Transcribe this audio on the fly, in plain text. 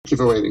Keep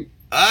it waiting.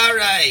 All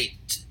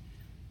right.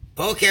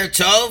 Boker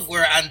Tov, we're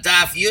on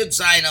Daf Yud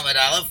Zayin Amud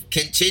Aleph,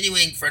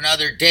 continuing for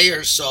another day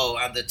or so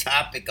on the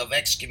topic of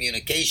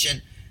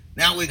excommunication.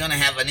 Now we're going to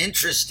have an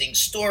interesting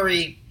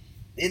story.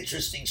 The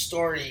interesting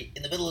story,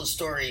 in the middle of the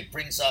story,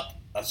 brings up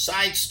a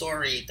side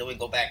story. Then we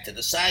go back to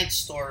the side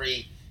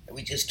story, and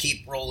we just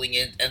keep rolling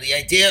in. And the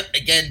idea,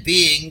 again,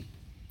 being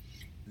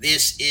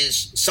this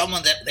is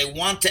someone that they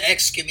want to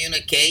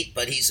excommunicate,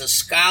 but he's a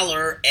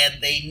scholar,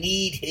 and they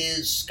need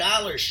his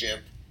scholarship.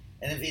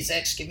 And if he's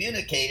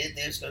excommunicated,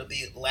 there's going to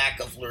be lack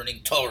of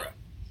learning Torah.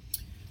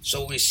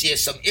 So we see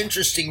some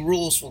interesting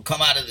rules will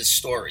come out of this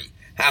story.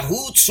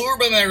 Hahu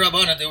tzurba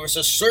merabana. There was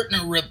a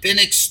certain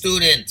rabbinic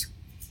student,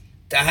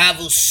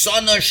 Tahavu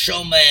Sana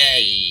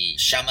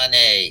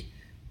Shamane,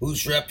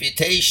 whose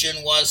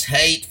reputation was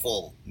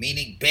hateful,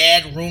 meaning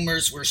bad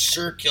rumors were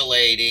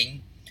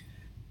circulating.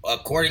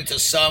 According to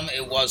some, he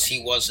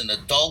was an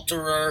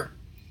adulterer,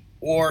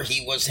 or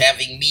he was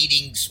having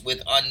meetings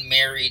with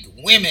unmarried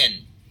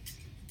women.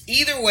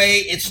 Either way,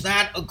 it's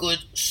not a good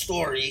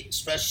story,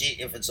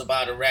 especially if it's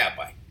about a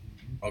rabbi.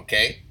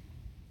 Okay?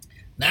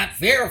 Not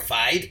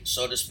verified,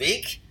 so to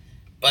speak,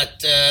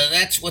 but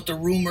that's what the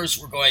rumors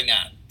were going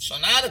on. So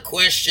now the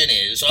question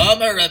is,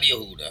 Amar Rabbi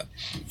Yehuda.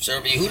 So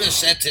Rabbi Yehuda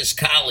said to his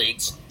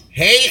colleagues,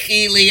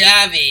 Heichi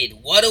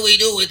liavid, what do we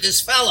do with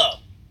this fellow?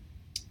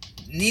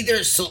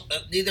 Neither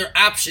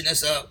option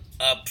is a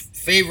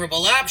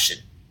favorable option.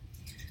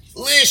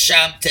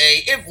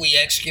 Lishamte, if we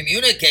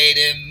excommunicate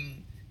him,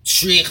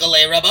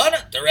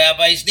 the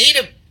rabbis need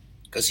him,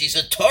 because he's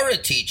a Torah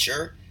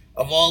teacher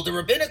of all the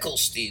rabbinical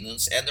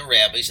students and the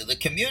rabbis of the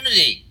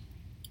community.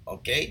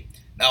 Okay?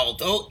 Now,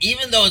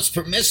 even though it's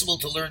permissible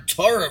to learn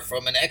Torah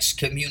from an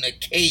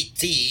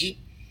excommunicatee,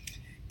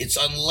 it's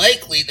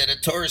unlikely that a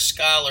Torah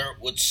scholar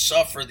would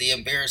suffer the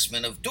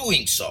embarrassment of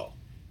doing so.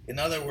 In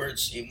other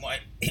words, he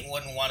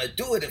wouldn't want to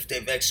do it if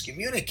they've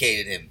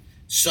excommunicated him.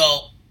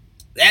 So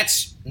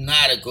that's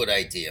not a good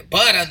idea.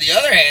 But on the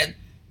other hand,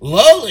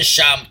 Lo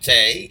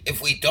l'shamte,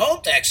 if we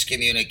don't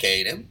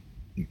excommunicate him,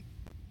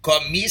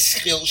 God's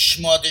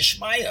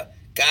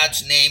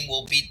name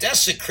will be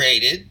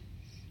desecrated,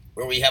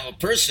 where we have a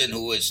person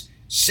who is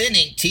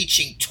sinning,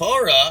 teaching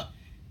Torah.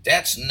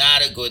 That's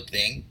not a good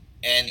thing.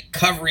 And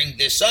covering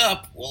this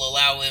up will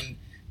allow him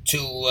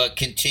to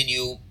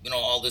continue,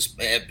 all this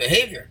bad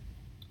behavior.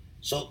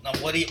 So now,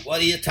 what do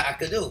you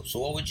taka do? So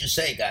what would you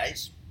say,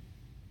 guys?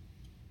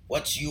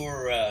 What's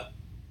your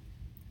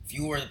if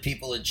you were the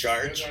people in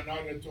charge? They're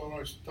not a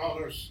Torah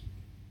scholar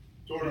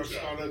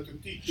to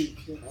teach.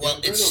 Well,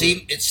 it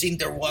seemed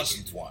there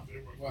wasn't one.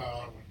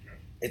 Wow.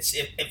 It's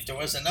if there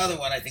was another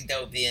one, I think that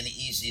would be an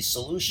easy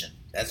solution.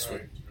 That's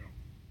right.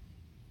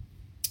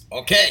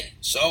 Okay,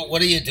 so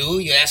what do?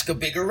 You ask a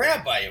bigger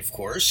rabbi, of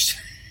course.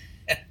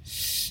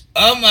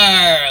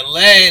 Amar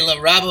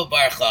le Rabbi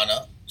Bar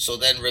Chana. So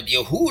then Rabbi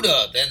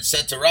Yehuda then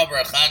said to Rabbi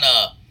Bar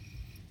Chana,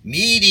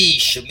 Midi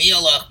Shemi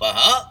Alach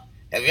Baha.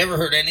 Have you ever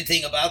heard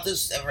anything about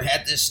this? Ever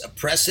had this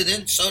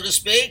precedent, so to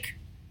speak?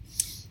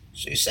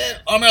 So he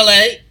said, Amar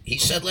le. He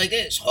said like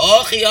this.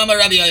 Hochi Amar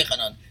Rabbi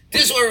Yochanan.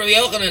 This is what Rabbi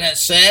Yochanan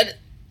has said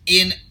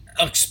in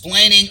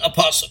explaining a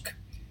pasuk.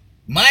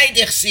 My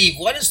dechsiv,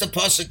 what does the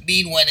pasuk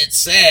mean when it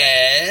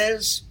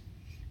says,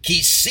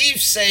 Ki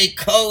sifsei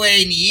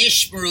kohen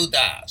yishmeru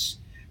das?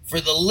 For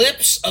the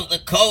lips of the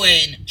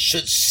kohen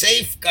should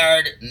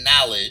safeguard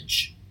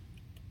knowledge.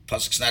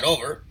 Pasuk's not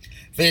over.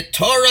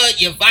 V'torah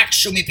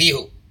yavakshu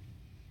mipihu.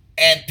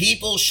 And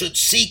people should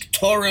seek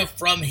Torah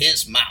from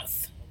his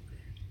mouth.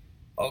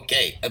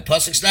 Okay, the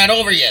pasuk's not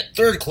over yet.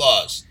 Third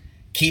clause.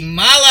 Ki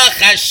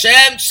malach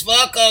Hashem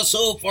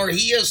tzvakasu, for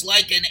he is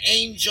like an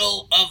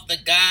angel of the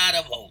God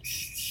of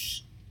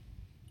hosts.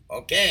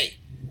 Okay,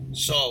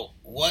 so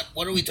what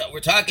are we talking? We're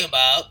talking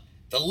about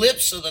the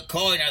lips of the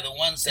Kohen are the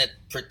ones that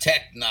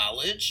protect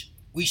knowledge.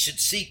 We should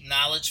seek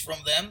knowledge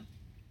from them.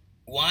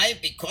 Why?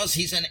 Because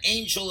he's an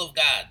angel of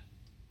God.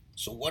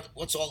 So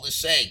what's all this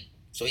saying?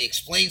 So he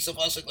explains the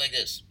pasuk like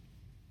this: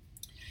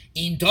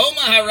 In doma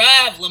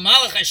harav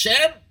l'malach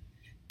Hashem,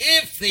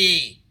 if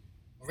the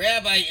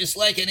rabbi is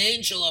like an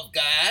angel of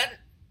God,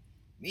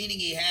 meaning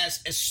he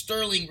has a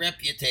sterling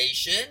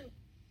reputation,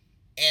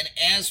 and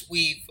as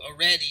we've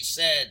already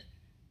said,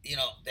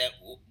 that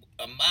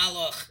a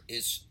malach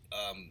is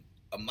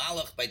a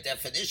malach by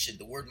definition.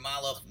 The word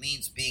malach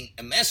means being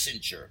a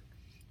messenger.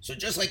 So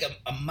just like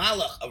a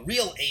malach, a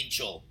real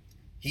angel,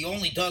 he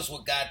only does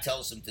what God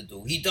tells him to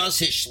do. He does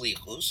his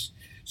shlichus.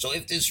 So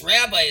if this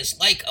rabbi is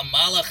like a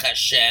malach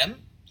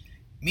Hashem,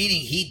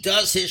 meaning he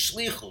does his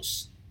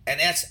shlichus, and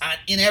that's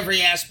in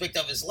every aspect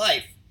of his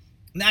life,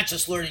 not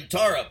just learning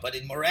Torah, but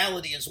in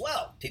morality as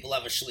well. People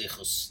have a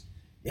shlichus.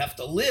 You have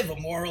to live a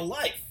moral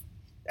life.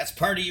 That's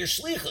part of your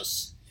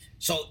shlichus.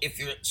 So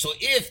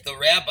if the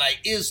rabbi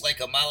is like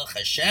a malach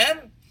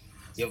Hashem,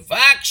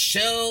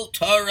 yavakshu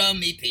Torah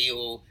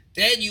mipihu,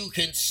 then you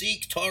can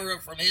seek Torah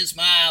from his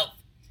mouth.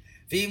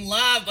 V'im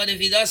lav, but if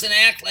he doesn't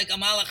act like a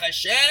malach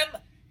Hashem,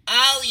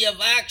 al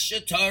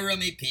yavakshu Torah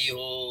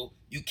mipihu,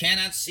 you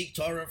cannot seek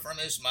Torah from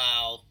his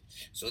mouth.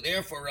 So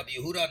therefore, Rabbi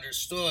Yehuda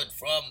understood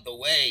from the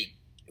way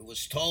it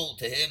was told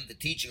to him, the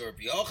teaching of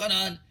Rabbi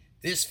Yochanan,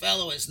 this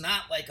fellow is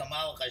not like a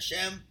Malach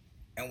Hashem,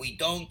 and we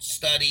don't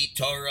study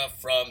Torah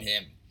from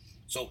him.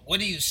 So what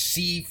do you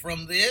see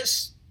from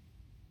this?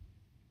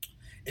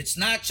 It's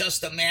not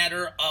just a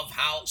matter of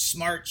how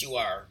smart you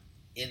are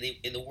in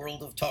the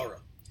world of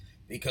Torah,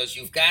 because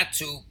you've got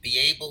to be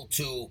able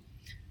to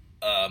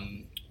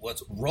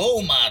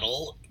role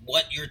model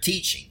what you're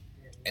teaching.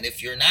 And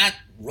if you're not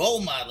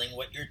role modeling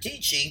what you're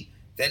teaching,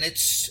 then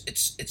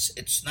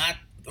it's not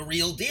the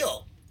real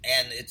deal,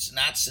 and it's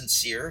not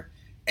sincere.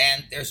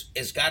 And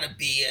there's got to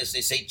be, as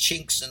they say,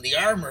 chinks in the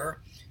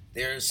armor.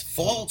 There's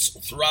faults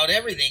throughout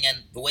everything,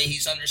 and the way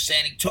he's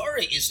understanding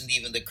Torah isn't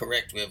even the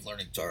correct way of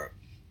learning Torah.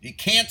 You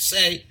can't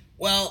say,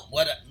 well,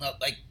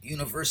 like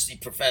university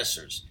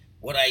professors,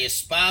 what I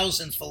espouse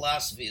in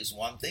philosophy is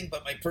one thing,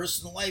 but my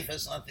personal life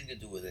has nothing to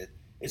do with it.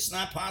 It's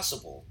not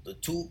possible. The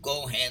two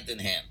go hand in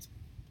hand.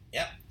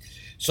 Yeah.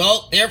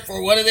 So,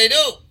 therefore, what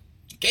do?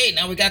 Okay,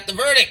 now we got the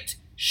verdict.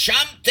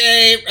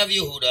 Shamte Rav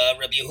Yehuda.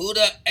 Rav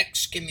Yehuda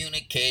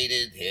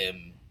excommunicated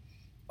him.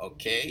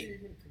 Okay.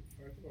 Even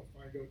confront him or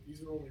find out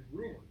these are only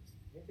rumors.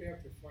 Don't they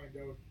have to find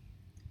out,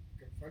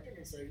 confront him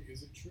and say,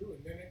 is it true,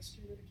 and then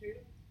excommunicate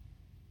him?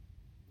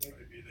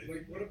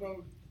 Like what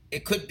about?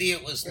 It could be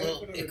it was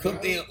little. It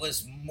could be it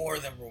was more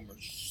than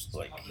rumors.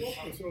 Like,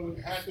 so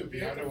it has to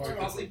be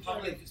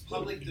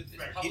public.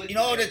 You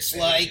know what it's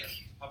like?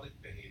 Public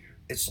behavior.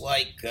 It's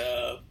like,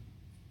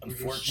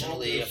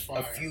 unfortunately, a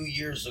few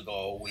years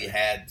ago, we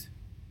had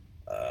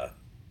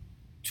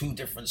two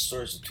different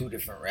stories of two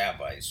different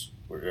rabbis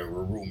where there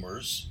were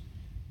rumors,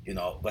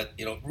 but,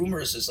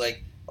 rumors is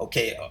like,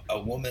 okay, a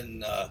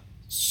woman,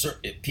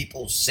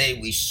 people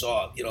say we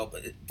saw,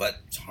 but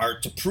it's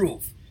hard to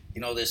prove.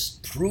 This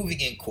proving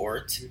in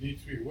court. You need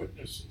 3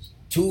 witnesses.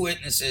 2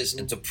 witnesses,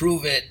 and to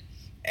prove it,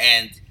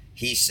 and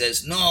he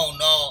says, no,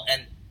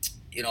 and,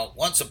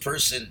 once a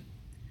person,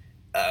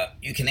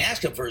 you can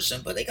ask a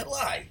person, but they could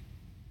lie.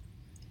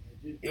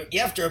 You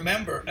have to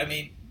remember,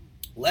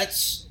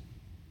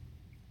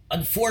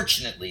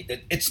 unfortunately,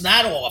 that it's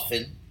not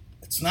often,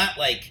 it's not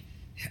like,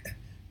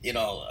 9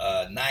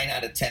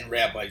 out of 10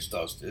 rabbis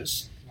does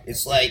this.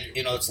 It's like,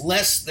 it's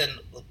less than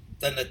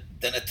a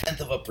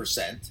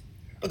 0.1%,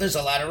 but there's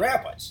a lot of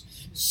rabbis.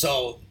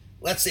 So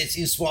let's say it's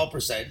a small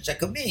percentage. That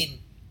could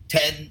mean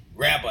 10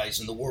 rabbis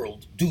in the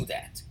world do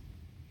that.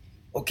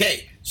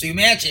 Okay, so you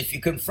imagine if you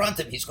confront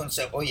him, he's going to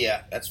say, "Oh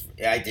yeah,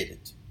 I did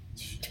it."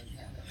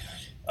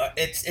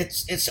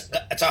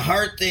 It's a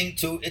hard thing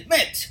to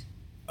admit.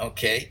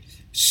 Okay,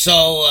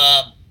 so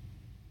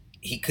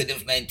he could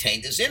have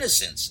maintained his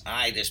innocence.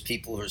 There's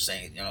people who are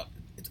saying,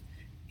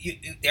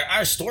 there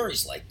are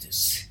stories like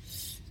this.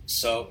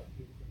 So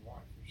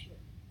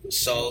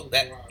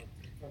that,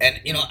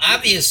 and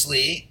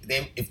obviously,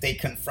 if they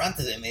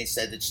confronted him, they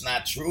said it's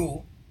not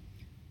true.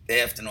 They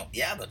have to know.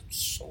 Yeah, but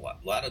it's a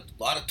lot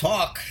of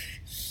talk.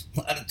 It's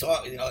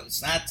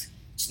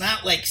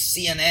not like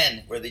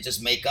CNN where they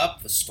just make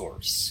up the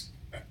stories.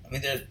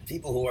 There are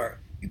people who are,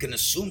 you can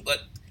assume,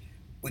 but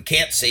we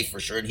can't say for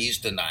sure, and he's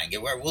denying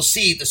it. Where we'll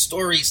see the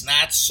story's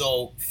not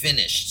so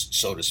finished,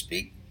 so to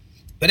speak.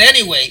 But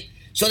anyway,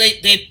 so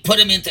they put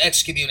him into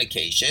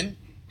excommunication,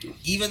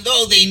 even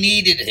though they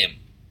needed him,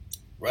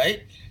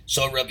 right?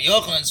 So Rabbi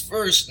Yochanan's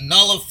verse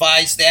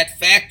nullifies that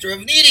factor of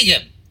needing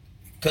him,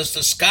 because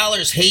the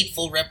scholar's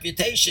hateful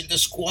reputation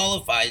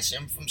disqualifies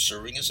him from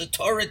serving as a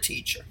Torah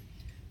teacher.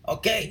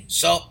 Okay,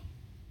 so,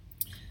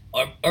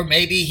 or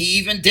maybe he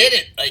even did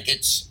it. Like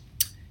it's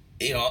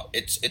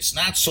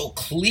not so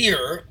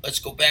clear. Let's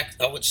go back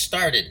to how it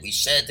started. We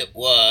said it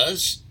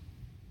was,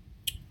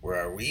 where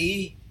are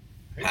we?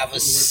 Have a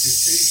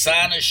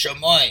Sana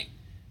Shamoy,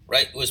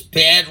 right? It was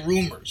bad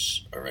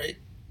rumors, all right?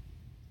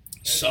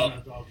 So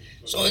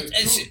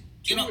it's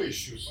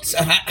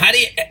so how do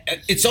you?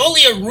 It's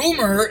only a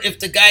rumor if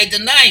the guy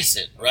denies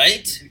it,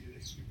 right?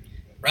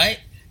 Right?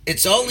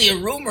 It's only a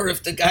rumor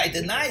if the guy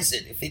denies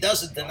it. If he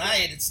doesn't deny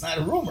it, it's not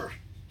a rumor.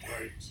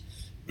 Right.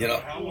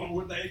 How long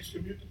would they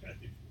excommunicate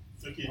him?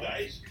 50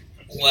 days?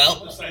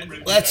 Well,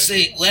 let's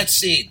see.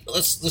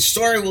 The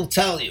story will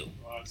tell you.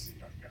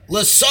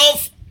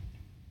 Lasof.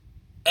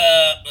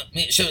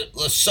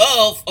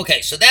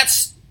 Okay, so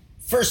that's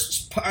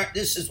first part.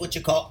 This is what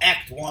you call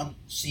Act 1,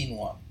 Scene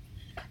 1.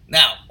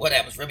 Now, what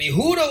happens? Rabbi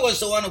Yehuda was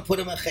the one who put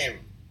him in Cherem.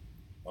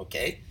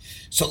 Okay?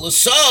 So,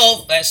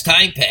 L'Sov, as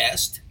time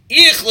passed,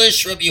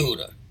 Ichlish Rabbi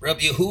Yehuda. Rabbi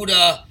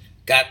Yehuda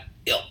got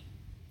ill.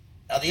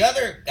 Now, the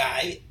other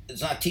guy is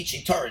not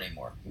teaching Torah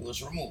anymore. He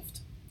was removed.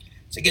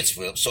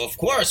 So of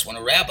course, when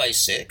a rabbi's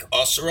sick,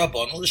 Asur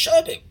Rabbanu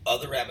L'Shabim,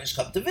 other rabbis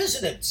come to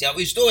visit him, see how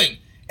he's doing.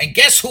 And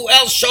guess who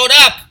else showed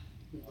up?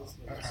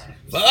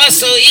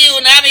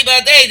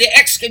 The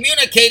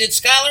excommunicated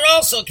scholar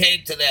also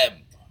came to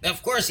them. Now,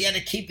 of course, he had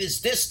to keep his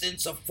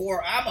distance of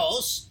 4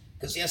 amos,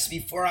 because he has to be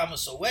 4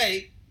 amos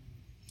away.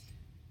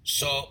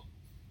 So,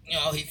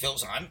 he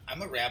feels,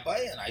 I'm a rabbi,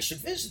 and I should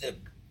visit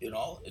him.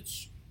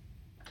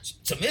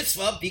 It's a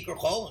mitzvah, bikur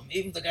cholim.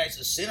 Even if the guy's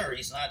a sinner,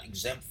 he's not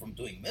exempt from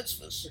doing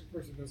mitzvahs. If the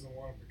person doesn't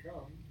want him to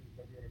come, he's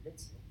not doing a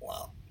mitzvah.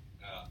 Well,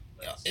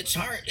 it's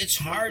hard. It's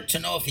hard to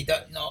know if he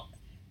does. No,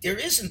 there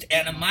isn't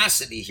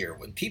animosity here.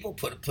 When people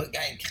put a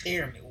guy in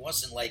Kherim, it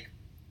wasn't like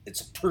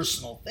it's a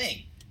personal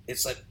thing.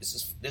 It's like this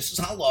is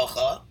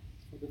halacha,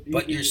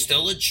 but you're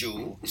still a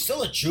Jew. You're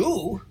still a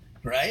Jew,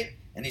 right?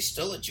 And he's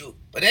still a Jew.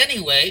 But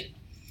anyway,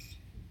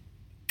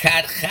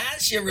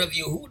 Kadchazia Rav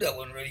Yehuda,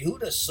 when Rav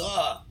Yehuda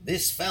saw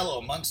this fellow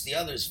amongst the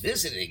others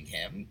visiting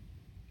him,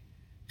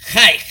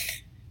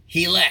 Chaych,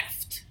 he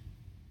laughed.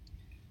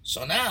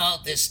 So now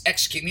this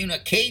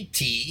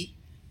excommunicatee,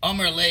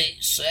 Amar Le,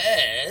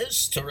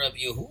 says to Rav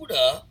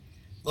Yehuda,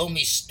 Lo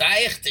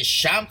mistayich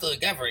desham to the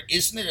governor,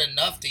 isn't it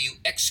enough that you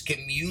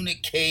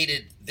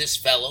excommunicated this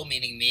fellow,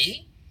 meaning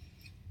me?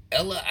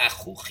 Ella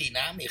achu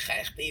chinam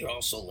yichayich, you're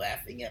also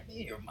laughing at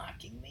me, you're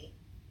mocking me.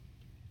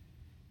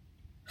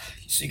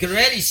 So you can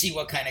already see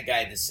what kind of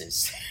guy this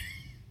is.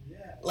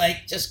 Yeah.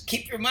 Like, just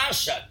keep your mouth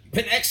shut. You've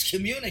been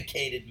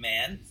excommunicated,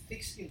 man.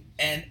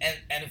 And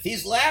if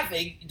he's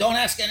laughing, don't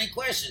ask any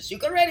questions. You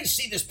can already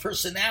see this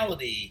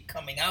personality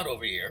coming out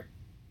over here.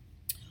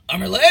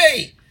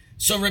 Amarle.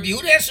 So Rabbi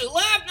Yehuda answered,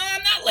 laugh? No,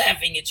 I'm not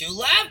laughing at you.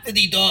 Laugh, I'm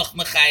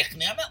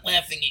not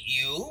laughing at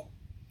you.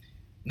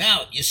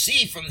 Now, you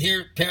see from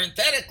here,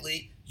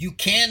 parenthetically, you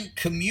can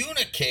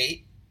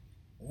communicate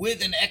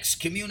with an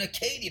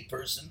excommunicated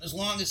person as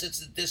long as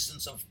it's a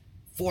distance of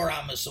 4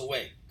 amas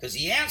away, because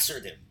he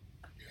answered him.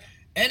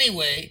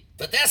 Anyway,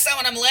 but that's not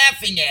what I'm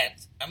laughing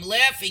at. I'm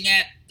laughing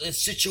at the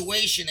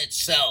situation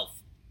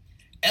itself.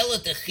 Ela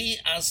dechi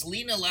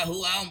aslina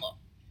lahu alma.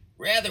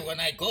 Rather, when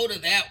I go to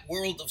that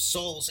world of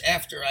souls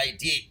after I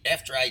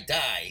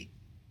die,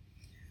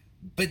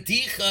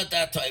 bedicha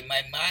datai,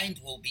 my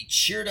mind will be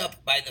cheered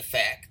up by the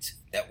fact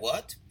that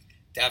what?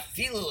 That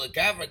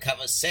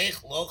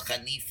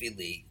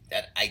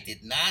I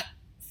did not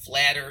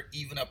flatter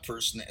even a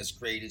person as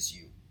great as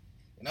you.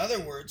 In other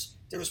words,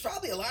 there was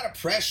probably a lot of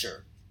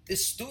pressure.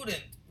 This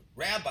student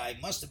rabbi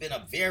must have been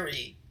a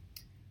very,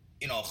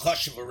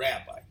 chush of a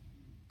rabbi,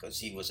 because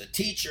he was a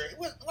teacher. It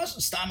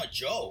wasn't Stama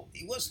Joe.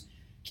 He was.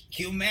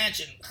 Can you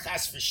imagine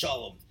Chas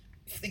v'Shalom?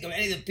 Think of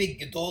any of the big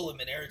gedolim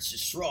in Eretz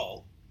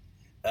Yisrael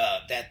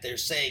that they're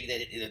saying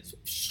that it's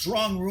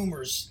strong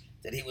rumors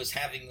that he was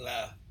having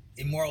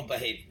immoral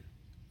behavior,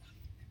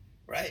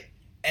 right?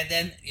 And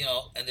then,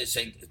 and they're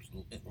saying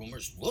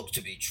rumors look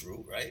to be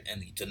true, right?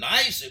 And he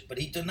denies it, but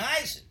he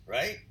denies it,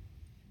 right?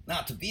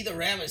 Now, to be the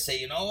rabbi and say,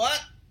 you know what?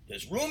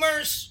 There's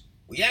rumors.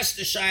 We asked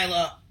the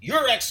Shaila,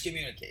 you're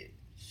excommunicated.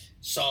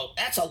 So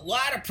that's a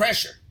lot of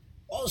pressure.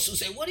 Also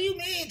say, what do you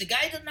mean? The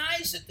guy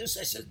denies it. This,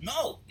 I said,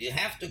 no, you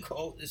have to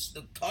go.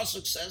 The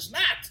pasuk says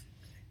not.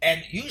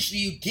 And usually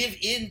you give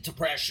in to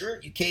pressure.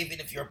 You cave in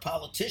if you're a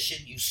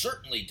politician. You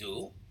certainly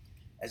do.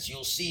 As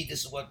you'll see,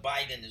 this is what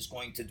Biden is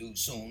going to do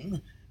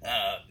soon.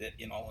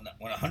 When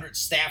 100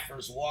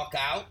 staffers walk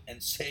out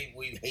and say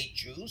we hate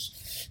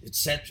Jews,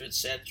 etc.,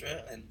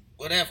 and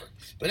whatever.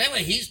 But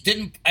anyway,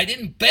 I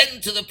didn't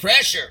bend to the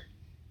pressure.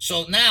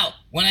 So now,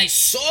 when I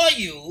saw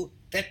you,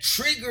 that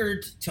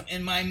triggered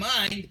in my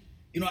mind,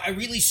 I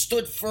really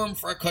stood firm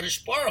for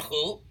HaKadosh Baruch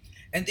Hu,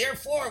 and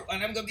therefore,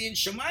 when I'm going to be in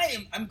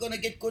Shemayim, I'm going to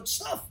get good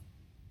stuff.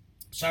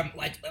 So I'm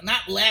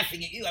not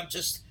laughing at you, I'm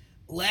just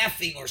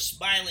laughing or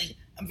smiling.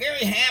 I'm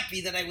very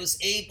happy that I was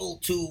able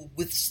to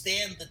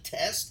withstand the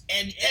test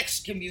and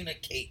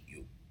excommunicate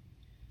you.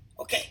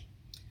 Okay.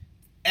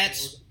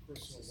 That's...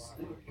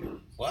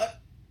 What?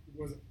 He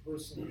wasn't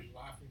personally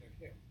laughing at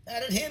him.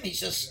 Not at him, he's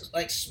just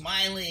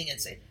smiling and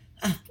saying,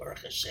 Baruch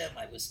Hashem,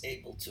 I was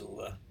able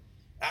to...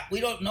 we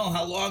don't know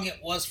how long it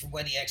was from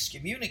when he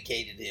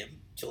excommunicated him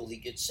till he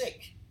gets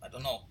sick. I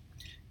don't know.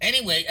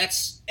 Anyway,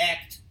 that's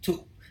Act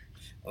 2.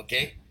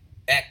 Okay?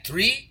 Act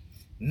 3,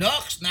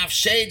 Noch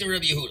Nafshei de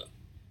Rabbi Yehuda.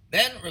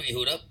 Then Rabbi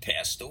Yehuda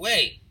passed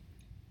away.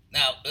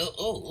 Now,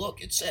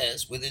 look, it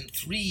says, within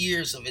 3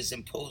 years of his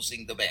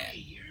imposing the ban. 3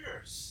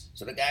 years?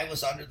 So the guy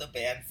was under the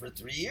ban for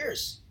 3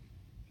 years.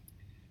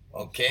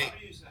 Okay?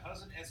 How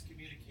does an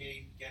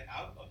excommunicate get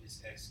out of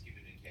his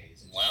excommunicate?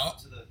 Is it Well, up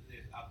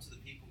to the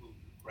people who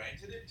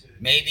granted it?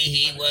 Maybe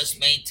he was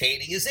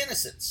maintaining his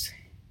innocence.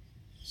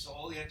 So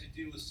all he had to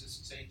do was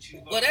just say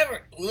tshuva.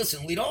 Whatever.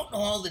 Listen, we don't know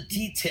all the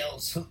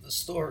details of the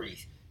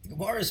story. The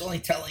Gemara is only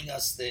telling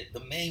us the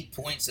main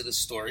points of the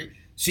story.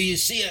 So you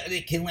see,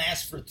 it can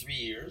last for 3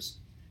 years.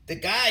 The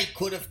guy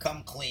could have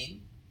come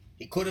clean.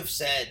 He could have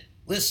said,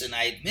 listen,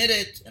 I admit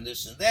it, and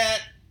this and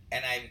that,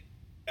 and I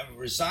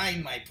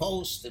resigned my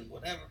post and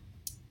whatever.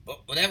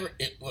 But whatever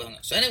it was.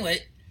 So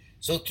anyway,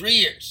 3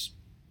 years.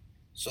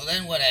 So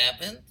then what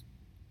happened?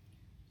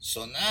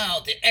 So now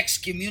the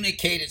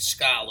excommunicated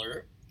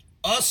scholar,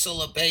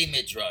 Asala Bey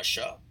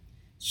Midrasha,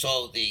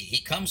 so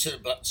he comes to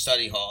the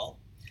study hall,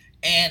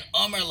 and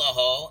Amar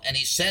Laho, and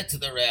he said to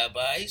the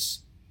rabbis,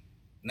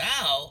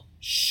 now,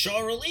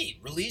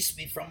 Shorali, release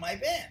me from my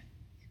ban.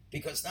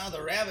 Because now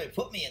the rabbi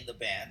put me in the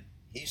ban,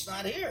 he's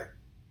not here.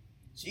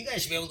 So you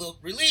guys should be able to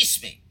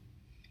release me.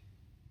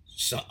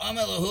 So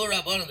Amar Lahu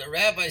Rabbanan, the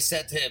rabbi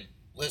said to him,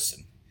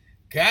 listen,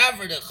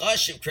 Gavra de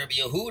Chashiv Rabbi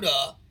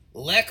Yehuda,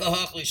 Leka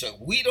Hachlisha.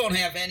 We don't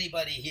have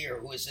anybody here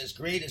who is as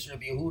great as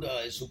Rabbi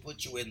Yehuda is who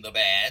put you in the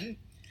ban.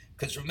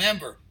 Because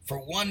remember, for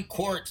one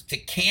court to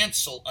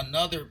cancel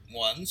another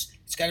one's,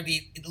 it's got to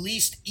be at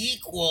least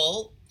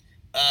equal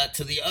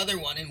to the other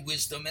one in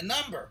wisdom and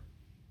number.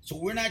 So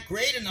we're not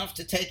great enough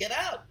to take it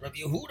out. Rabbi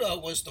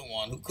Yehuda was the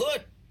one who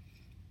could.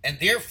 And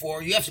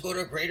therefore, you have to go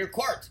to a greater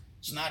court.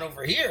 It's not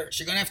over here.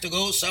 So you're going to have to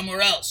go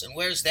somewhere else. And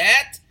where's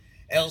that?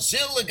 El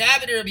Zil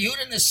Lagabi Rabbi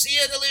Yehuda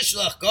Nasiya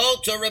Delishlach. Go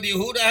to Rabbi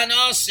Yehuda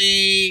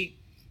Hanasi.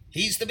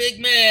 He's the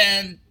big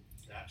man.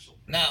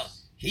 Now,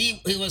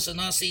 he was a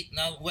Nasi.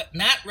 Now,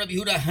 not Rabbi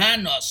Yehuda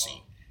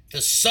Hanasi.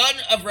 The son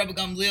of Rabbi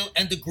Gamliel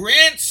and the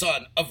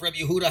grandson of Rabbi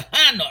Yehuda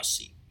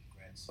Hanasi.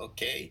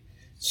 Okay?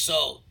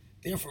 So,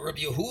 therefore,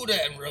 Rabbi Yehuda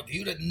and Rabbi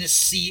Yehuda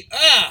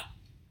Nasiya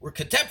were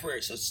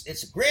contemporaries. So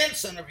it's a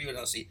grandson of Rabbi Yehuda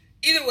Nasi.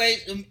 Either way,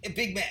 a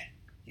big man.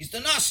 He's the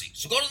Nasi.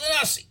 So go to the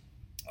Nasi.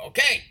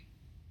 Okay.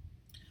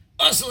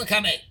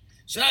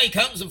 So now he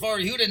comes before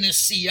Yehuda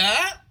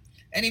Nasiya,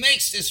 and he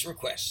makes this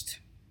request.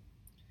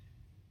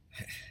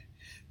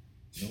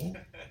 No.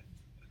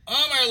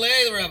 Amar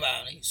Le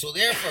Ravani. So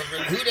therefore,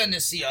 Yehuda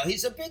Nasiya,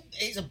 he's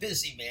a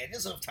busy man. He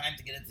doesn't have time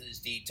to get into these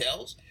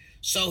details.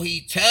 So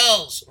he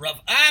tells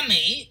Rav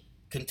Ami,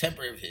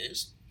 contemporary of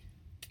his,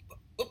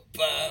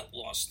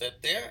 lost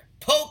that there.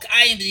 Poke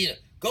Ayin B'dina.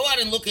 Go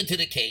out and look into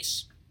the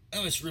case. In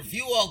other words,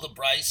 review all the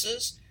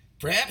brises.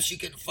 Perhaps you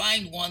can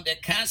find one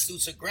that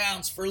constitutes a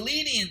grounds for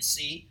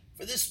leniency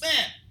for this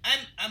man.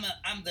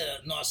 I'm the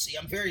Nasi.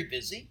 I'm very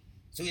busy.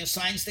 So he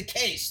assigns the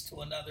case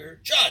to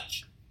another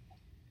judge.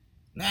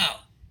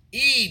 Now,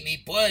 if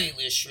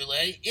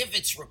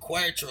it's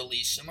required to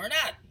release him or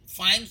not,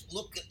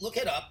 look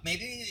it up.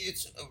 Maybe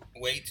it's a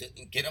way to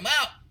get him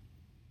out.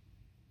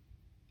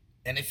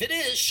 And if it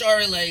is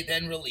Sharilei,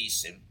 then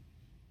release him.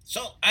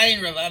 So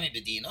Ayin Rav Ami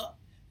Bedina,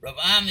 Rav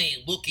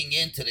Ami looking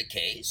into the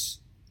case,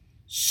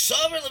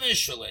 Savar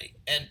Lemishrilei,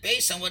 and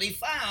based on what he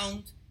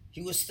found,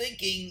 he was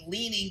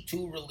leaning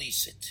to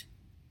release it.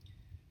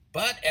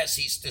 But as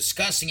he's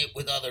discussing it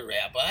with other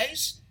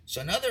rabbis,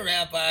 so another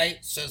rabbi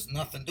says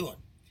nothing doing.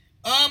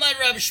 Amar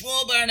Rav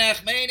Shmuel bar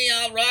Nachmani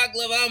al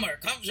Raglav Amar.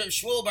 Comes Rav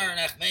Shmuel bar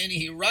Nachmani,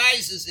 he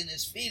rises in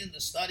his feet in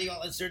the study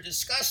hall as they're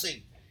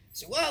discussing. He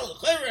said, well,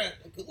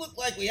 it could look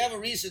like we have a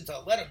reason to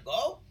let him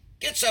go.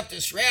 Gets up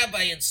this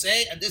rabbi and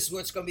say, and this is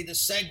what's going to be the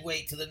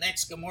segue to the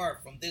next Gemara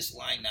from this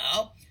line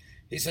now.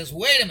 He says,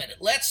 wait a minute,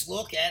 let's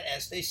look at,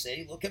 as they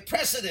say, look at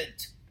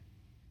precedent.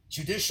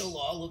 Judicial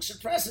law looks at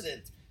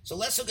precedent. So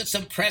let's look at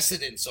some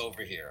precedents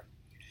over here.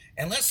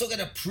 And let's look at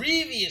a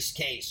previous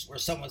case where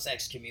someone's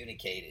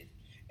excommunicated.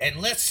 And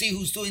let's see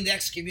who's doing the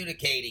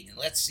excommunicating, and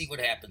let's see what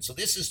happens. So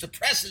this is the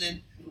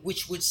precedent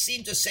which would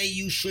seem to say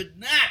you should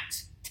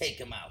not take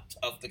him out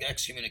of the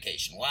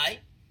excommunication.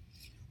 Why?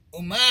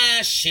 Uma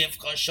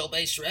shivcha shel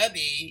beis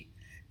Rebbe.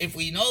 If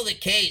we know the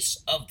case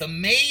of the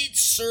maid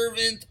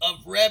servant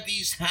of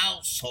Rebbe's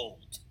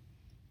household.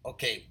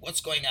 Okay,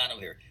 what's going on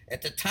over here?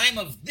 At the time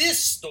of this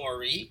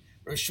story,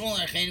 Rav Shmuel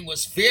Bar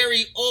was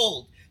very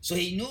old, so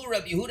he knew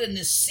Rabbi Yehuda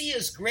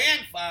Nasiya's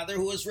grandfather,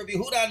 who was Rabbi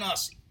Yehuda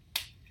Nasi.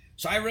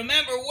 So I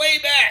remember way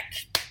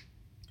back,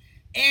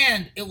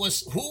 and it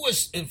was, who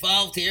was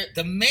involved here?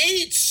 The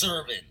maid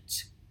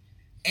servant,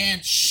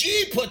 and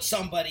she put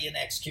somebody in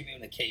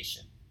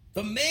excommunication.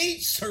 The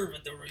maid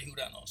servant of Rabbi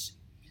Yehuda Nasi.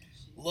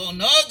 Lo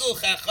nagu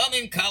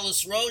chachamim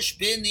kalas rosh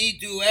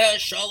b'nidueh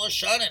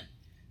shalosh shanim.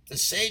 The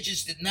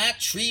sages did not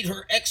treat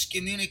her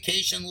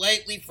excommunication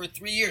lightly for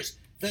 3 years.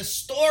 The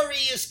story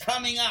is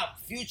coming up,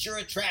 future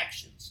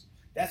attractions.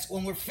 That's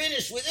when we're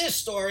finished with this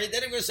story,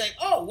 then we're going to say,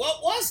 oh,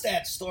 what was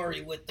that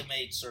story with the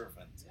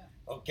maidservant?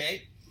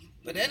 Okay?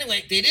 But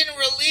anyway, they didn't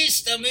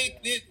release the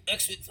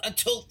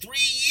until 3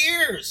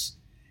 years.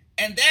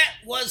 And that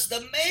was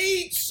the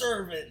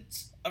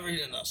maidservant of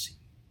Rabbi Nasi.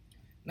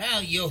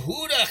 Now,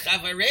 Yehuda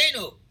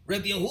Chavarenu,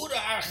 Rabbi Yehuda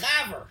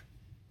Archaver,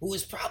 who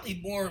is probably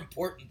more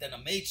important than a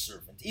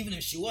maidservant, even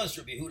if she was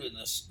Rabbi Yehuda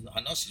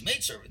Hanasi's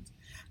maidservant,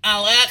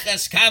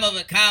 Alachas Kama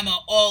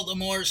V'Kama, all the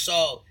more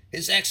so,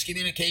 his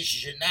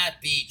excommunication should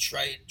not be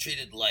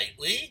treated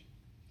lightly.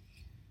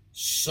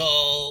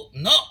 So,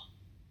 no.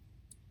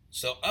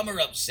 So, Amar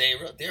Rab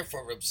Zera,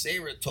 therefore Rab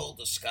Zera told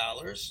the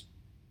scholars,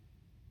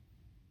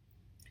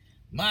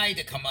 Mai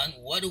de Kaman,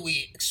 what do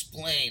we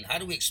explain? How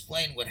do we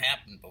explain what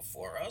happened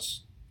before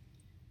us?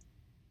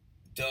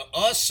 Is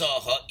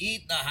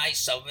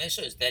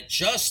that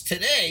just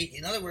today,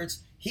 in other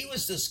words, he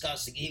was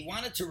discussing, he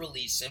wanted to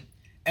release him,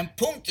 and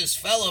Punk, this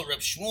fellow, Reb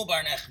Shmuel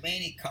Bar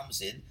Nachmani,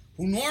 comes in,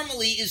 who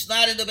normally is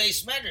not in the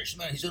Beis Medrash.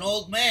 He's an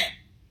old man.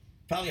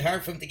 Probably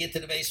hard for him to get to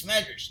the Beis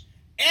Medrash.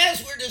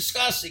 As we're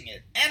discussing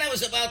it, and I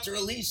was about to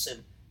release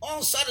him, all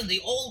of a sudden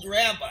the old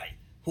rabbi,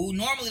 who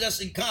normally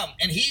doesn't come,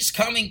 and he's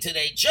coming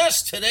today,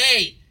 just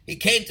today, he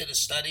came to the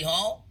study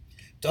hall.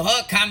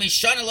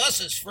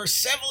 For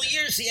several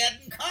years he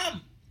hadn't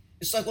come.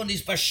 It's like one of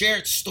these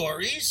Bashert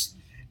stories,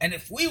 and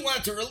if we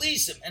want to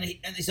release him, and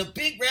he's a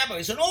big rabbi,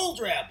 he's an old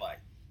rabbi,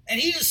 and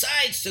he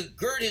decides to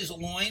gird his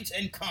loins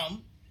and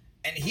come,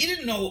 and he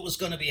didn't know what was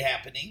going to be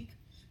happening,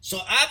 So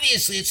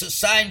obviously it's a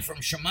sign from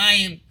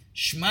Shemayim,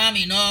 Shema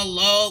Mino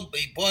Lo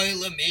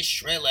Beboila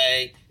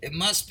Mishrele. It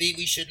must be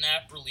we should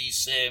not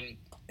release him.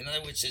 In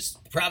other words, it's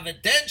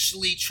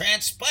providentially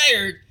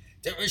transpired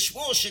that Rish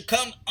Shmuel should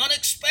come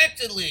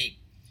unexpectedly.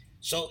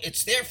 So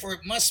it's therefore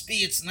it must be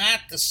it's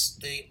not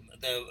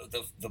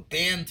the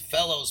band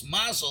fellow's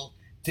mazel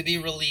to be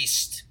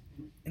released.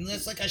 And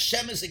it's like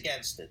Hashem is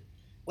against it.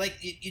 Like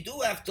you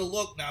do have to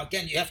look now.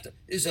 Again, you have to.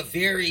 This is a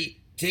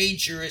very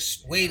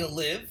dangerous way to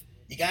live.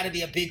 You got to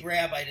be a big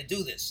rabbi to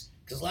do this,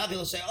 because a lot of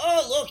people say,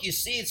 "Oh, look, you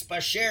see, it's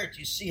bashert.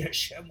 You see,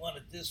 Hashem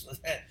wanted this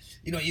with that."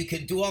 You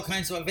can do all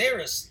kinds of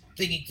averos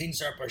thinking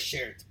things are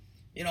bashert.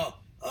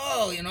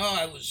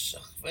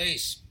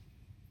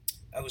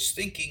 I was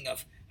thinking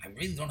of, I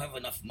really don't have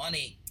enough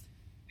money.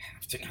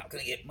 I'm thinking, how can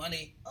I get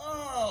money?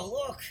 Oh,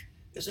 look,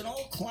 there's an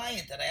old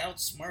client that I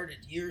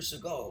outsmarted years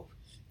ago,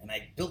 and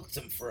I bilked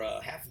him for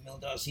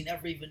 $500,000. He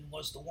never even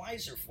was the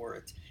wiser for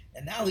it.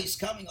 And now he's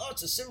coming. Oh,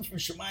 it's a sin from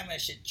Shemaim. I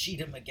should cheat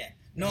him again.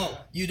 No,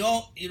 you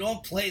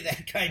don't play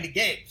that kind of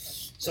game.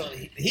 So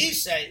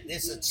he's saying,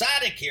 there's a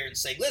tzaddik here and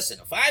saying, listen,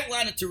 if I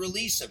wanted to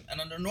release him, and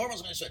under normal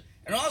circumstances,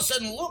 and all of a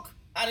sudden, look,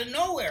 out of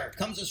nowhere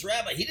comes this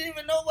rabbi. He didn't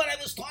even know what I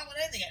was talking about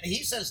anything. And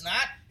he says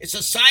not. It's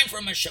a sign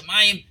from a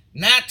Shemayim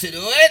not to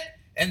do it.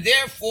 And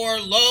therefore,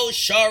 lo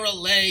shara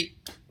le.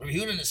 Rabbi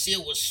Yehuda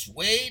Nasiya was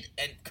swayed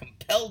and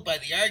compelled by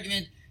the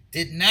argument,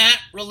 did not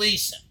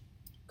release him.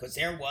 Because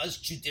there was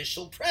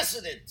judicial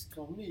precedent.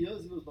 How many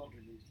years he was not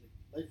released?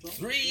 Like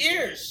 3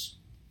 years.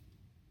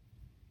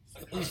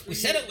 We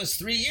said it was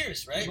 3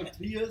 years, right? But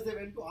 3 years they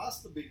went to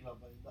ask the big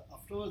rabbi.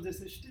 Afterwards they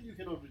said, still you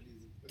cannot release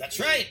him. That's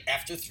right.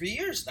 After 3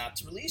 years, not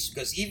to release,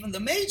 because even the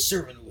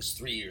maidservant was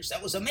 3 years.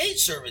 That was a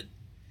maidservant.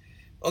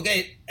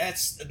 Okay,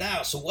 that's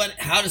now. So what?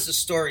 How does the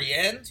story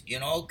end?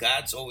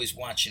 God's always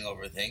watching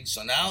over things.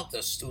 So now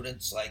the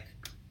students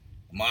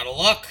I'm out of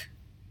luck.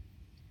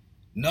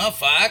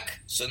 Nafak.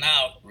 So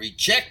now,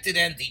 rejected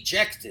and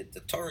dejected, the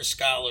Torah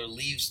scholar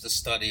leaves the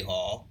study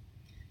hall.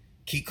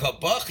 Ki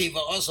kabachi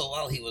va'ozo,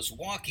 while he was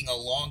walking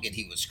along and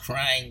he was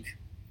crying.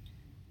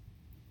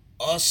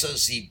 Osa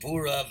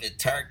zibura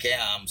v'tarke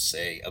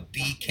amse, a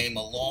bee came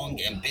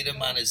along and bit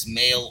him on his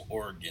male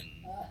organ.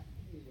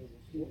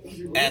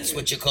 That's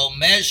what you call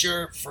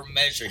measure for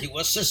measure. He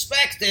was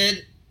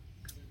suspected.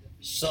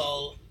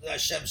 So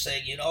Hashem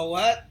saying, you know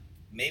what?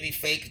 Maybe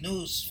fake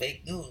news,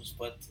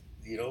 but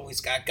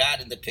he's got God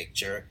in the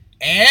picture.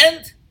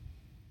 And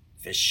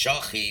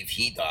Vishachiv,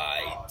 he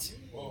died.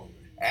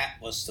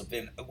 That must have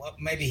been,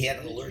 maybe he had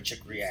an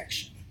allergic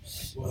reaction.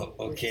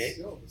 Okay.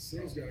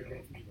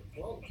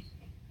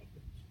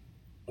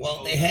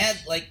 Well, they had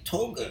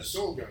togas.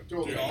 Toga.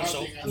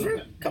 So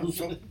come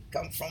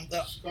from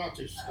the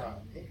Scottish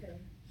style.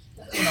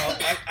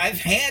 I've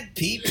had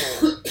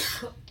people,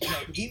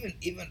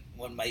 even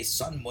when my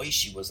son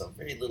Moishi was a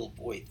very little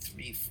boy,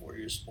 3-4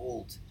 years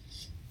old,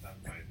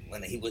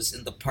 when he was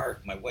in the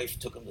park, my wife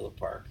took him to the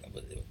park, and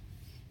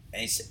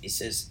he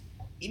says,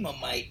 Ima,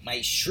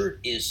 my shirt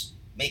is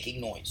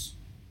making noise.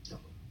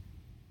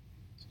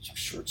 Your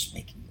shirt's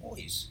making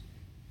noise.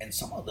 And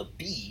somehow a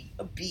bee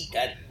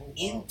got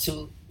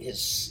into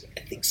his, I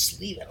think,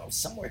 sleeve, I don't know,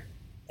 somewhere,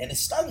 and it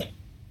stung him.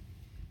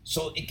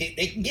 So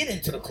they can get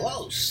into the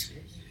clothes.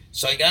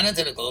 So he got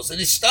into the clothes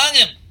and it stung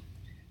him.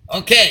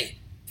 Okay,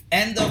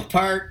 end of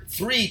part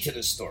 3 to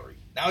the story.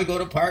 Now we go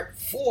to part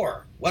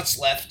 4. What's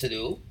left to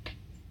do?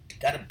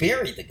 Got to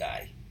bury the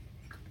guy.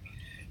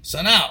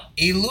 So now,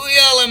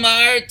 Iluya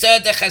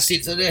Lamarta de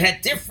Chasid. So they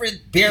had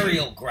different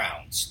burial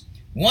grounds.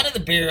 One of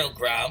the burial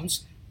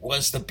grounds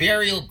was the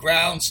burial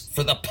grounds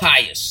for the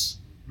pious,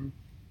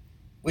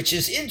 which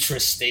is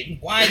interesting.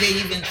 Why they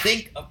even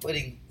think of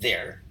putting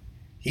there?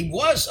 He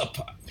was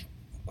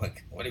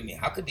what do you mean?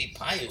 How could he be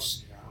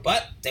pious?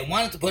 But they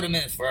wanted to put him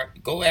in for,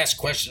 go ask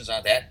questions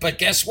on that. But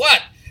guess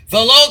what?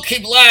 Velo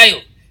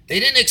kiblayu. They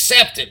didn't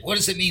accept it. What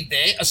does it mean?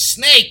 A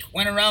snake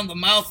went around the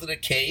mouth of the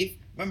cave.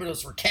 Remember,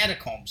 those were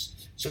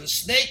catacombs. So the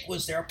snake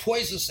was there, a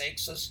poison snake,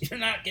 says, you're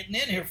not getting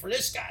in here for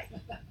this guy.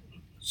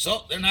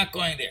 So they're not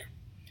going there.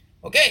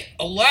 Okay,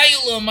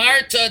 Olayu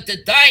Lamarta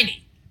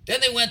Dedaini.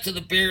 Then they went to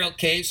the burial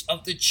caves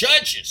of the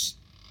judges,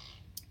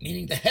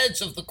 meaning the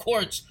heads of the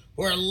courts,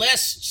 who are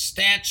less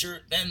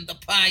stature than the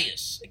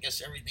pious. I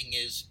guess everything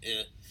is,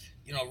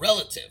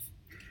 relative.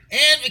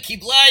 And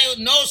Vikiblayu,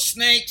 no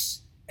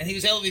snakes, and he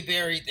was able to be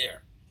buried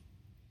there.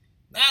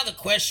 Now the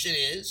question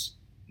is,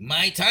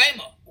 my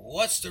taima,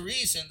 what's the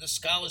reason the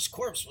scholar's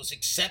corpse was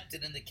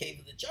accepted in the cave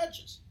of the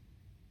judges,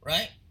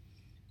 right?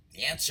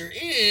 The answer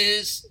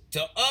is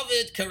to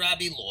Ovid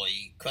Karabi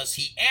Loi, because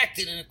he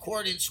acted in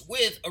accordance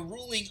with a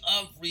ruling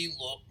of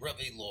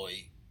Rabbi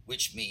Loi,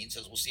 which means,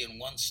 as we'll see in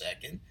 1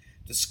 second,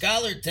 the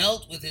scholar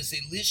dealt with his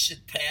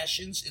illicit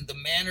passions in the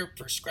manner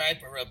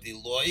prescribed by Rabbi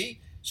Loi,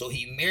 so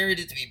he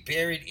merited to be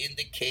buried in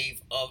the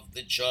cave of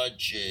the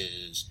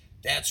judges.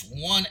 That's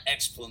one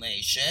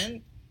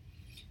explanation.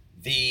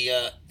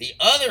 The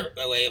other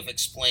way of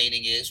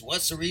explaining is,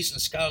 what's the reason the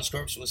scholar's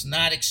corpse was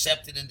not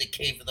accepted in the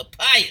cave of the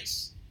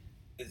pious?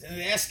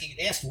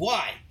 Ask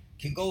why.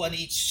 Can go on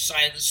each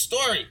side of the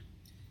story.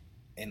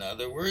 In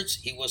other words,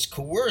 he was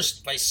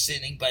coerced by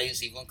sinning by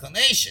his evil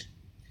inclination.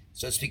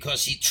 So it's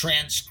because he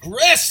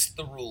transgressed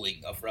the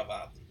ruling of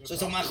Rav. So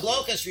it's a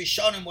machlokas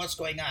rishonim what's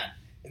going on.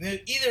 And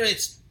either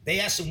it's, they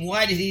asked him,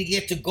 why did he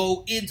get to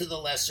go into the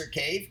lesser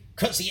cave?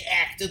 Because he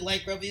acted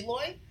like Rabbi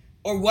Eloi?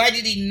 Or why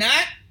did he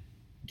not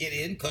get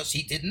in? Because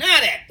he did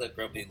not act like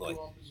Rabbi Eloi.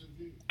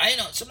 I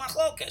know, it's a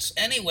machlokas.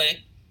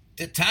 Anyway,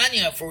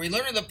 Titania, for we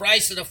learn in the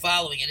Brisa the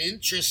following, an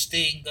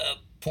interesting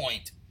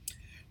point.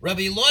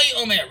 Rabbi Eloi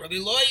Omer, Rabbi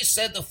Eloi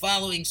said the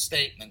following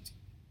statement.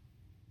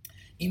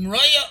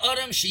 Imroya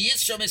Adam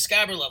Sheyisra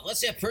Miskaberlov.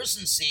 Let's say a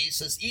person sees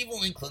his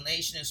evil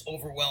inclination is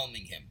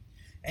overwhelming him.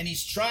 And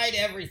he's tried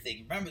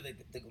everything. Remember,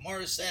 the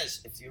Gemara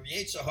says, if your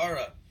Yetzer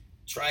Hara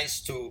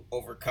tries to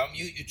overcome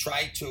you, you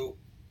try to,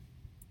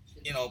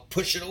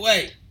 push it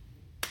away.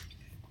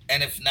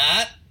 And if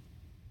not,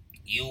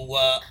 you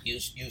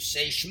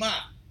say Shema.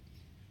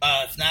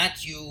 If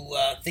not, you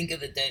think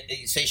of the day,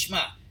 you say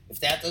Shema. If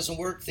that doesn't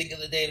work, think of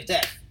the day of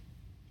death.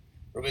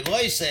 Rabbi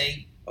Eloi is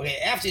saying, okay,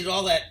 after you did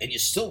all that, and you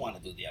still want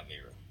to do the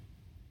Avera.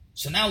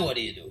 So now what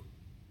do?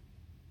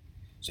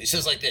 So he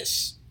says like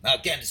this. Now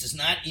again, this is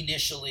not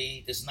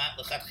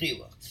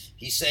lechatchila.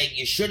 He's saying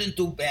you shouldn't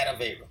do bad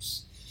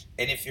Averos.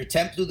 And if you're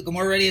tempted to, the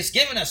Gemara already has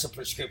given us a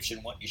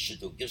prescription what you should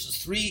do. It gives us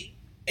 3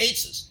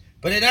 eitzes.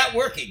 But they're not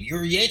working.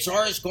 Your Yetzer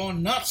Hara is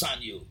going nuts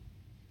on you.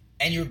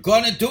 And you're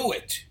going to do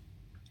it.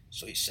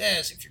 So he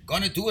says, if you're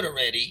going to do it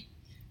already,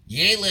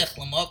 Yelech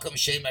l'makam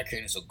she'ein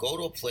makrin. So go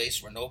to a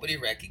place where nobody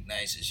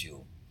recognizes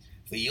you.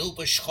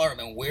 V'yilbash shcharim,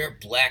 and wear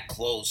black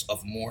clothes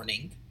of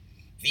mourning.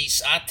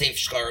 V'isatef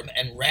shcharim,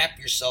 and wrap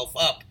yourself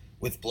up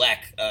with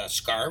black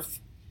scarf.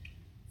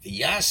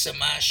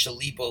 V'yasema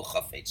shalibo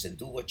chafetz, and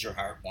do what your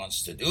heart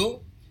wants to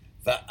do.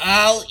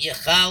 V'al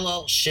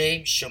yechalal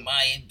shem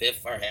shemayim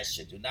bifar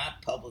hesed. Do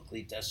not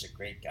publicly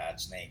desecrate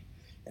God's name.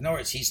 In other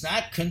words, he's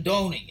not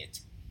condoning it.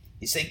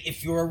 He's saying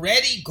if you're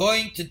already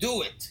going to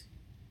do it,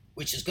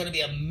 which is going to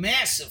be a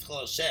massive Chil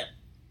Hashem,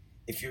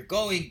 if you're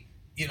going,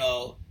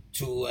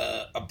 to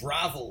a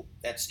brothel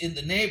that's in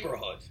the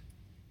neighborhood,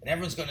 and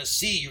everyone's going to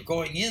see you're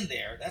going in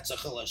there, that's a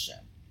Chil Hashem.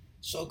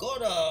 So go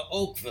to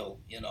Oakville,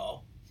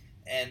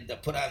 and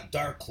put on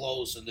dark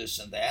clothes and this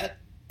and that,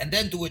 and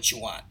then do what you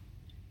want.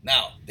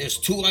 Now, there's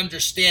 2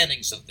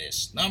 understandings of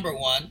this. Number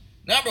one,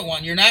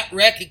 you're not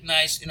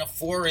recognized in a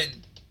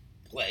foreign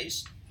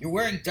place. You're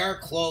wearing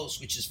dark clothes,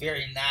 which is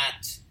very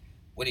not,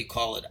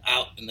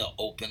 out in the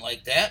open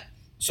like that.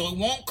 So it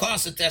won't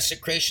cause a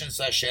desecration of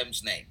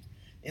Hashem's name.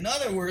 In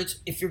other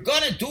words, if you're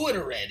going to do it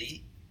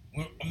already,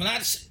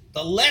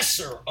 the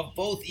lesser of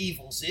both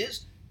evils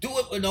is, do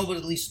it when nobody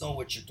at least know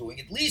what you're doing.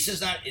 At least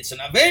it's an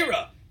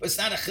Avera, but it's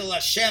not a Chil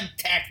Hashem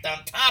tacked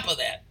on top of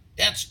that.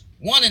 That's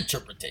one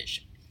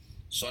interpretation.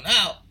 So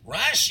now,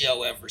 Rashi,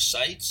 however,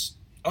 cites,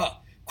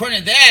 according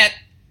to that,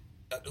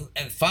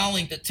 and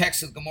following the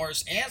text of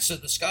Gemara's answer,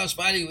 the scholar's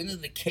body went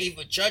in the cave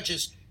of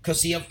judges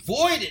because he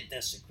avoided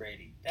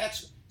desecrating.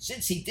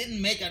 Since he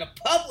didn't make it a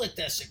public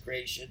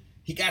desecration,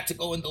 he got to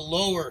go in the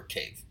lower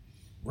cave.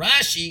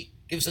 Rashi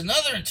gives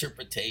another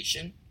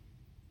interpretation.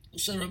 Who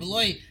said Rabbi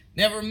Eloi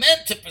never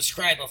meant to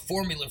prescribe a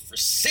formula for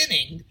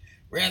sinning.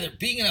 Rather,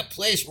 being in a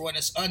place where one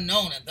is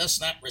unknown and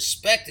thus not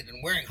respected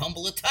and wearing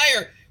humble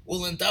attire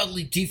will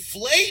undoubtedly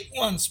deflate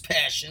one's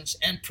passions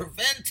and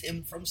prevent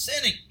him from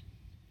sinning.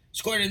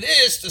 According to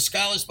this, the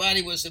scholar's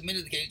body was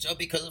admitted to the cave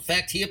because of the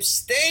fact he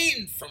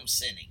abstained from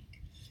sinning.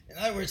 In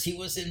other words, he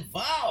was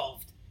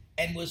involved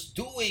and was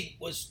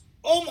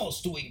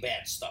almost doing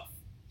bad stuff.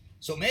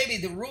 So maybe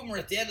the rumor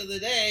at the end of the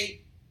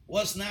day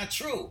was not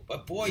true.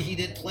 But boy, he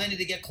did plenty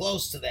to get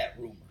close to that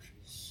rumor.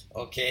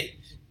 Okay?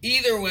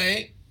 Either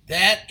way,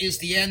 that is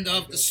the end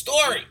of the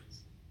story.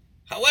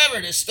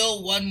 However, there's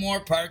still one more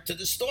part to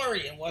the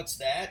story. And what's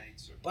that?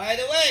 By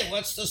the way,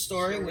 what's the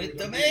story with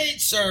the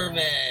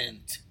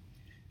maidservant?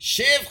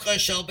 Shivcha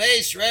shel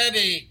beis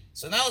Rebbe.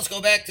 So now let's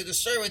go back to the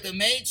story with the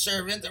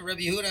maidservant of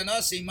Rabbi Yehuda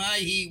Nasi.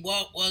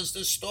 What was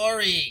the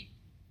story?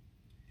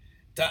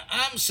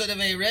 Because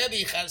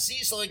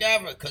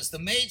the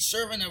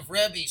maidservant of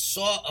Rebbe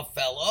saw a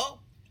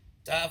fellow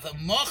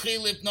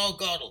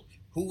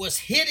who was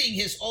hitting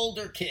his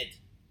older kid.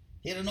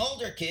 He had an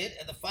older kid,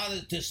 and the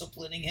father's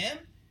disciplining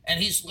him, and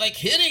he's like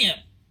hitting him.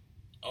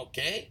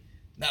 Okay?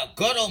 Now,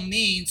 gadol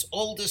means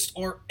oldest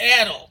or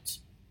adult.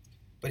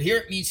 But here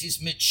it means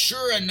he's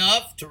mature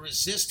enough to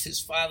resist his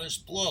father's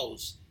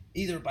blows,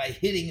 either by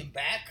hitting him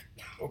back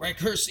or by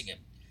cursing him.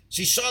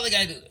 She saw the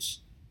guy do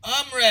this.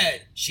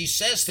 Amre, she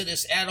says to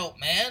this adult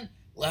man,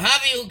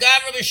 Lahavi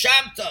Ugavra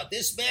B'Shamta,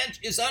 this man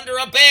is under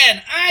a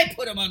ban. I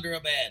put him under a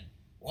ban.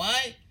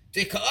 Why?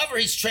 Because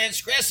he's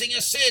transgressing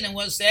a sin. And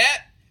what's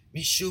that?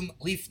 Mishum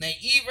lifnei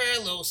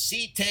iver lo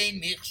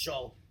sitein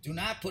michshol. Do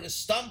not put a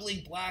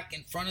stumbling block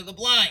in front of the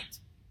blind.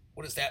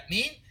 What does that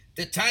mean?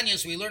 The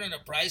Tanyas we learn in the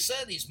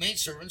Brisa, these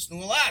maidservants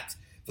knew a lot.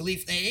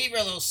 V'lifnei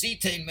iver lo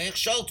sitein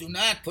michshol. Do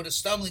not put a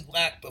stumbling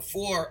block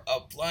before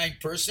a blind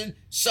person,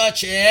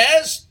 such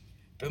as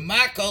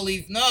b'mako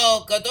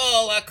livno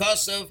gadol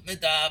hakasav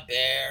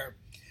medaber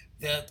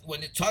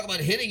when you talk about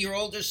hitting your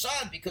older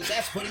son, because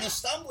that's putting a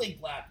stumbling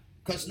block.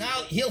 Because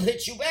now he'll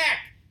hit you back.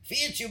 If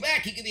he hits you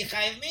back, he could be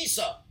chayiv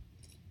misa.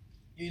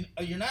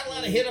 You're not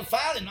allowed to hit a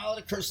father. You're not allowed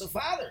to curse the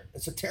father.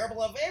 It's a terrible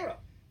avera.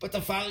 But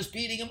the father's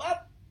beating him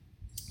up.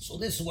 So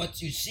this is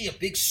what you see, a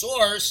big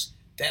source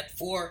that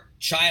for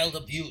child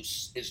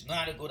abuse is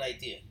not a good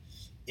idea.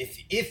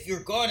 If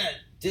you're going to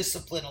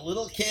discipline a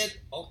little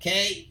kid,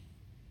 okay,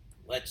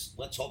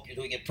 let's hope you're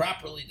doing it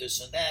properly,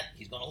 this and that.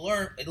 He's going to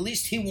learn. At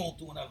least he won't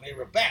do an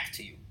avera back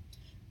to you.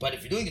 But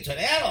if you're doing it to an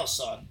adult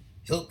son,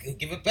 he'll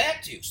give it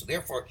back to you. So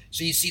therefore,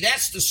 you see,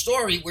 that's the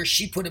story where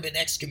she put him in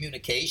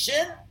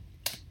excommunication,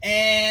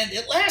 and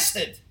it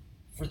lasted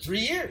for 3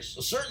 years.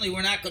 So certainly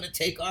we're not going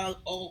to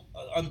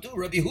undo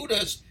Rabbi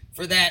Huda's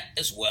for that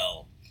as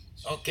well.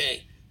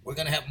 Okay, we're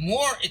going to have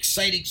more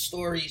exciting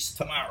stories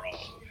tomorrow.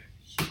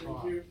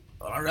 Thank you.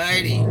 All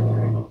righty.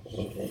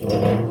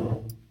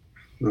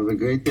 Have a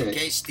great day.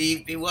 Okay,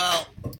 Steve, be well.